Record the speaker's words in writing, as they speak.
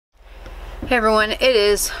Hey everyone, it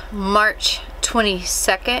is March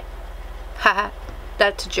 22nd. Haha,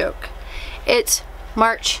 that's a joke. It's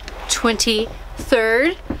March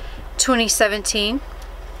 23rd, 2017.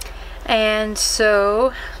 And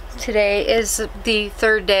so today is the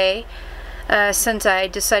third day since I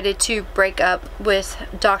decided to break up with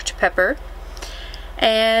Dr. Pepper.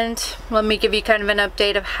 And let me give you kind of an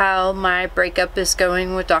update of how my breakup is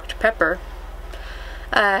going with Dr. Pepper.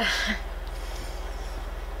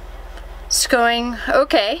 It's going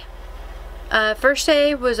okay. First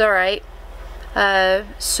day was alright.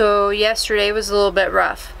 So yesterday was a little bit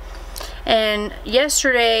rough. And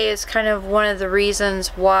yesterday is kind of one of the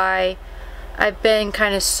reasons why I've been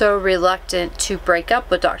kind of so reluctant to break up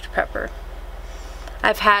with Dr. Pepper.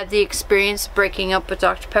 I've had the experience of breaking up with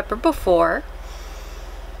Dr. Pepper before.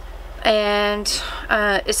 And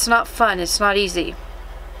it's not fun. It's not easy.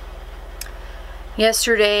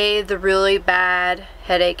 Yesterday, the really bad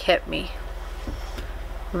headache hit me.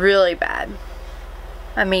 Really bad.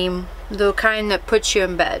 I mean, the kind that puts you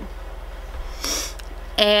in bed.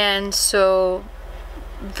 And so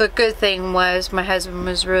the good thing was my husband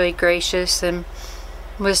was really gracious and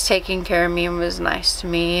was taking care of me and was nice to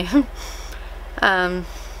me. Got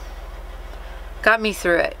me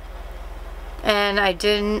through it. And I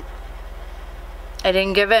didn't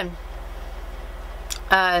give in.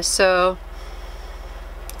 So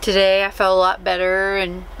today I felt a lot better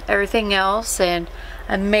and everything else, and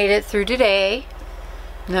I made it through today.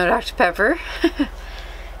 No Dr. Pepper.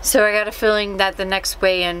 So I got a feeling that the next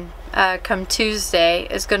weigh-in come Tuesday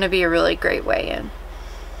is going to be a really great weigh-in.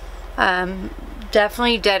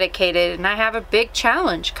 Definitely dedicated, and I have a big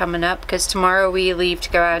challenge coming up because tomorrow we leave to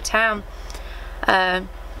go out of town.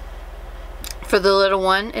 For the little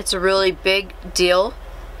one, it's a really big deal.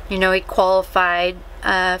 You know, he qualified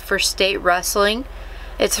for state wrestling.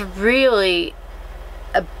 It's really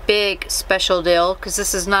a big special deal because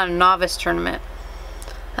this is not a novice tournament.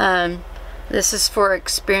 This is for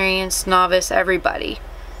experienced, novice, everybody.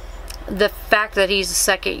 The fact that he's a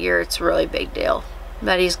second year, it's a really big deal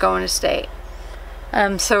that he's going to state.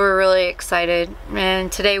 So we're really excited.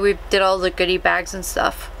 And today we did all the goodie bags and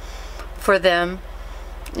stuff for them.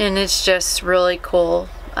 And it's just really cool.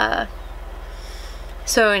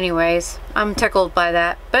 So anyways, I'm tickled by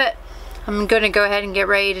that. But I'm going to go ahead and get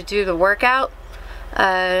ready to do the workout.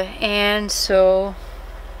 And so,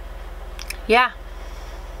 yeah.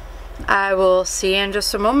 I will see you in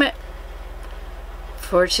just a moment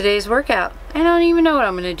for today's workout. I don't even know what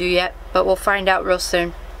I'm going to do yet, but we'll find out real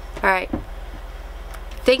soon. Alright.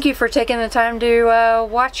 Thank you for taking the time to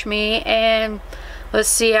watch me, and let's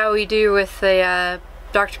see how we do with the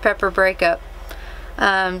Dr. Pepper breakup.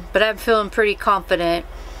 But I'm feeling pretty confident,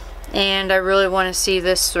 and I really want to see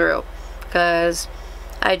this through because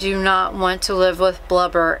I do not want to live with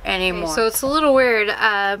blubber anymore. Okay, so it's a little weird.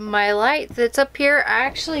 My light that's up here, I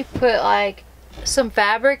actually put like some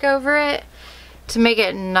fabric over it to make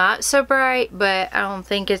it not so bright, but I don't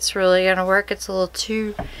think it's really gonna work. It's a little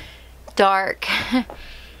too dark.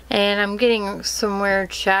 And I'm getting some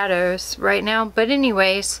weird shadows right now. But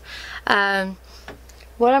anyways,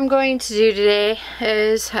 what I'm going to do today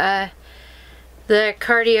is the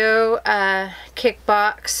cardio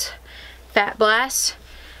kickbox fat blast.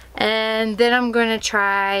 And then I'm going to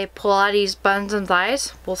try Pilates buns and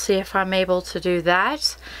thighs. We'll see if I'm able to do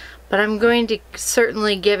that. But I'm going to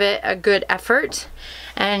certainly give it a good effort.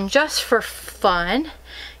 And just for fun,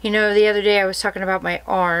 you know, the other day I was talking about my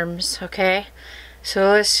arms, okay?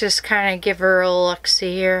 So let's just kind of give her a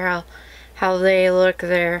look-see here, how they look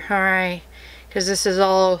there. Alright, because this is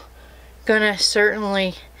all going to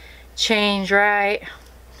certainly change, right?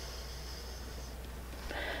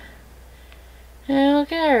 And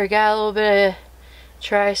look at her, got a little bit of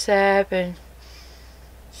tricep and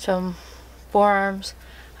some forearms.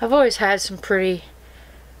 I've always had some pretty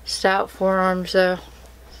stout forearms though.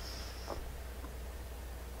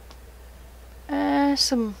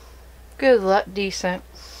 Some good luck, decent.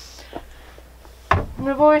 And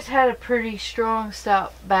I've always had a pretty strong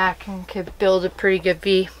stout back and could build a pretty good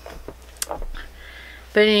V.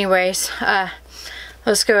 But anyways,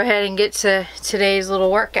 let's go ahead and get to today's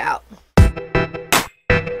little workout.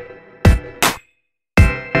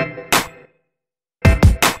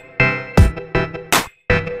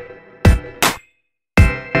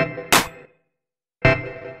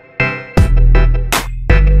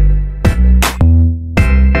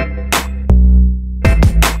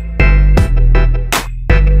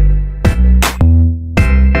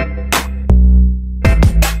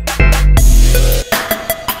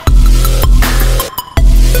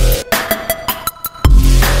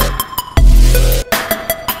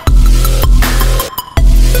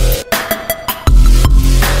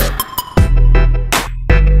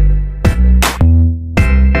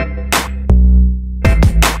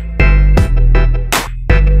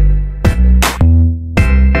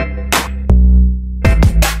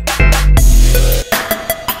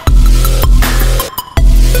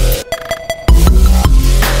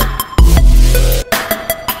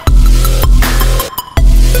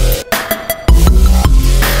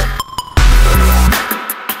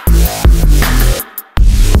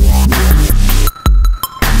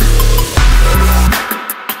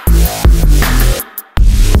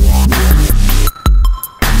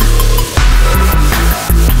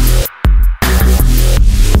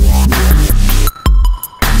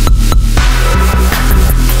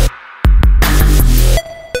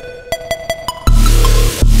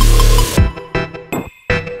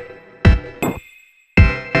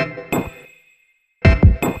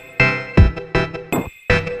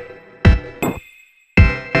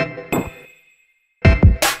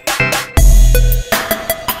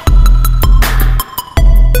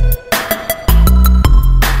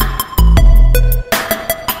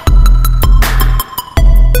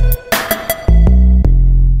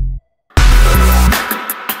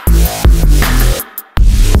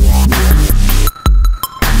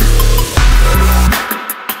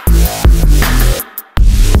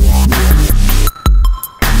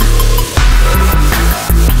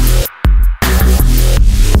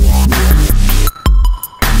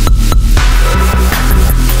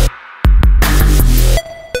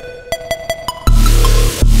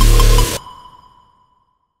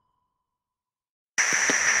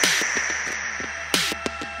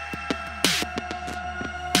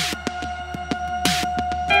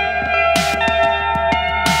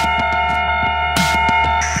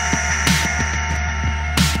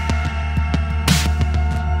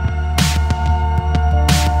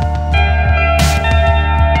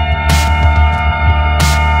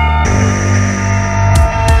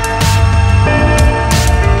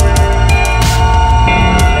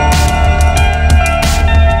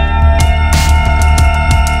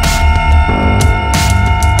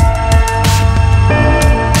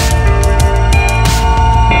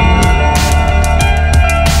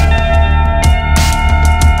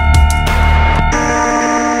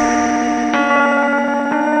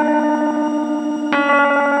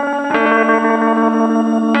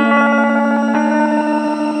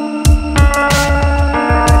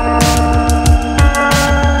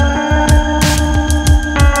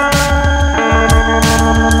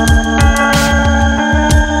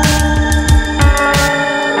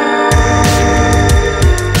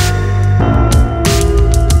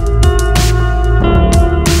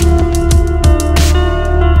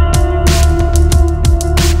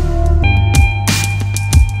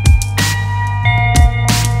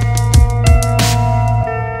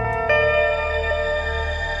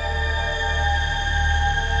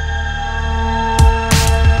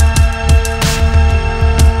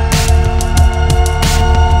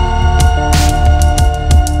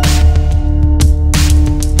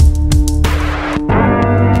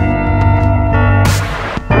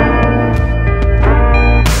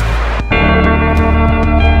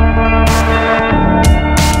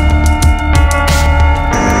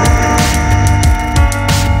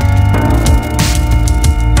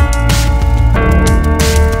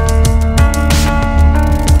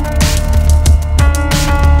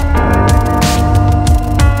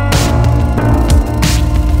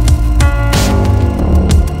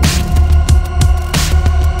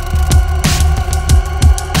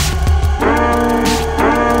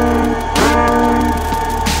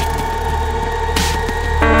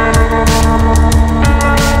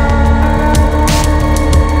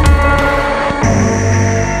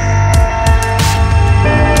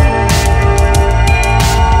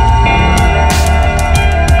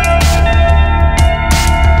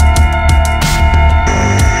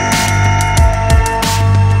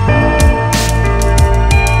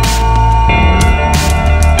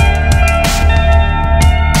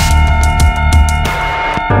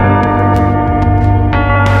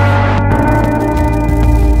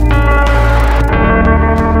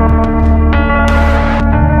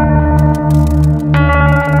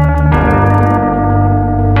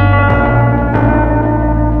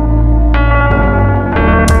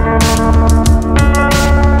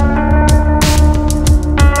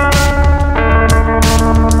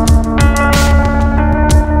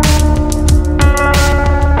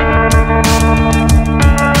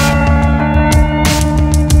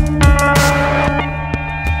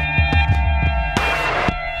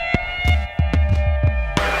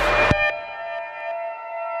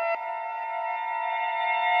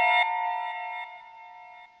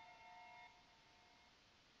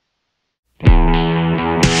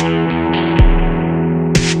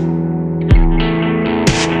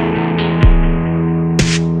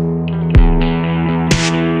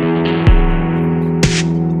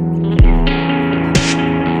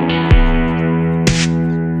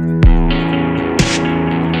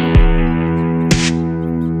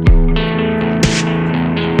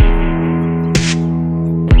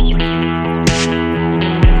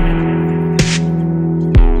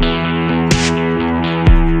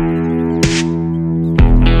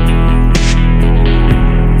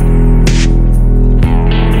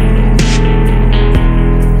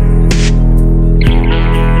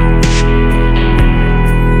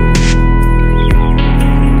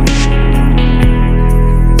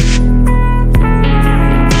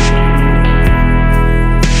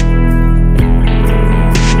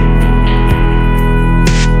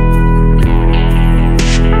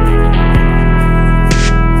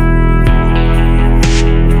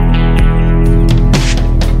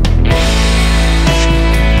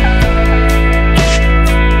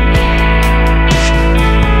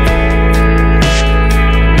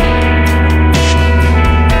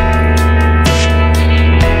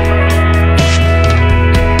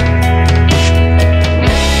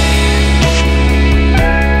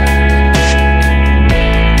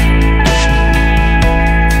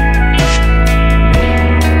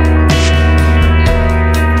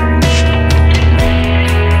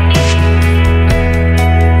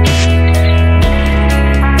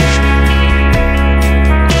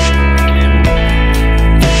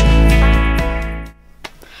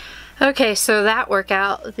 Okay, so that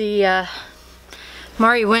workout, the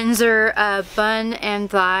Mari Windsor bun and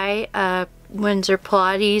thigh, Windsor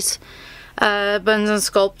Pilates, buns and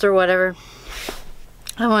sculpt or whatever.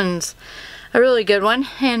 That one's a really good one,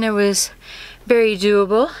 and it was very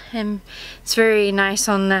doable, and it's very nice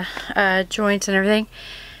on the joints and everything.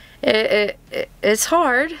 It's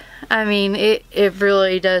hard. I mean, it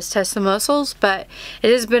really does test the muscles, but it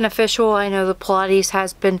is beneficial. I know the Pilates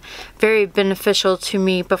has been very beneficial to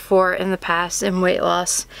me before in the past in weight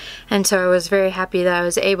loss, and so I was very happy that I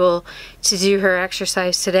was able to do her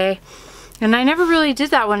exercise today. And I never really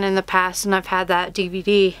did that one in the past, and I've had that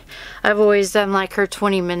DVD. I've always done like her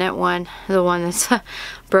 20-minute one, the one that's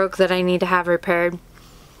broke that I need to have repaired.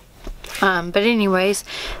 But anyways,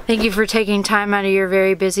 thank you for taking time out of your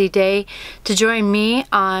very busy day to join me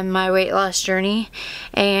on my weight loss journey,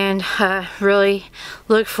 and really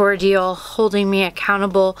look forward to y'all holding me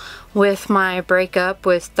accountable with my breakup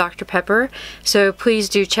with Dr. Pepper. So please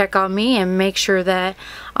do check on me and make sure that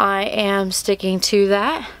I am sticking to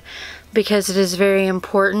that, because it is very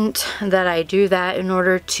important that I do that in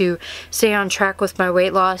order to stay on track with my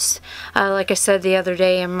weight loss. Like I said the other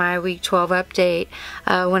day in my week 12 update,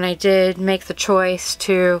 when I did make the choice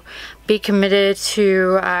to be committed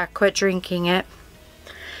to quit drinking it,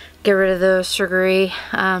 get rid of those sugary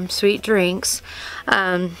sweet drinks,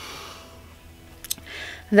 that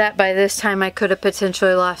by this time I could have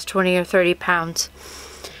potentially lost 20 or 30 pounds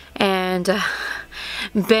and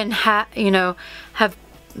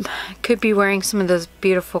could be wearing some of those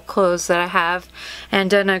beautiful clothes that I have, and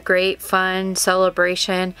done a great fun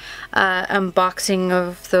celebration unboxing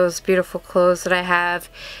of those beautiful clothes that I have,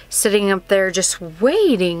 sitting up there just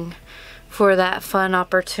waiting for that fun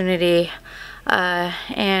opportunity.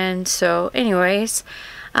 And so anyways,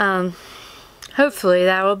 hopefully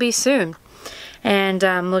that will be soon. And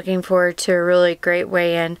I'm looking forward to a really great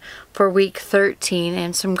weigh-in for week 13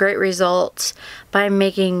 and some great results by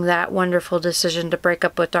making that wonderful decision to break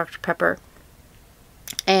up with Dr. Pepper.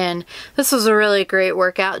 And this was a really great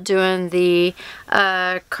workout, doing the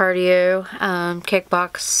cardio,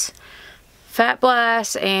 kickbox fat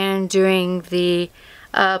blast, and doing the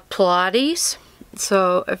Pilates.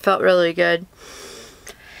 So it felt really good.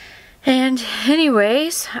 And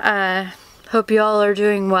anyways, hope you all are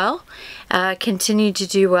doing well. Continue to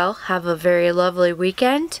do well. Have a very lovely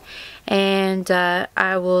weekend, and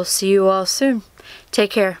I will see you all soon.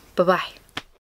 Take care. Bye-bye.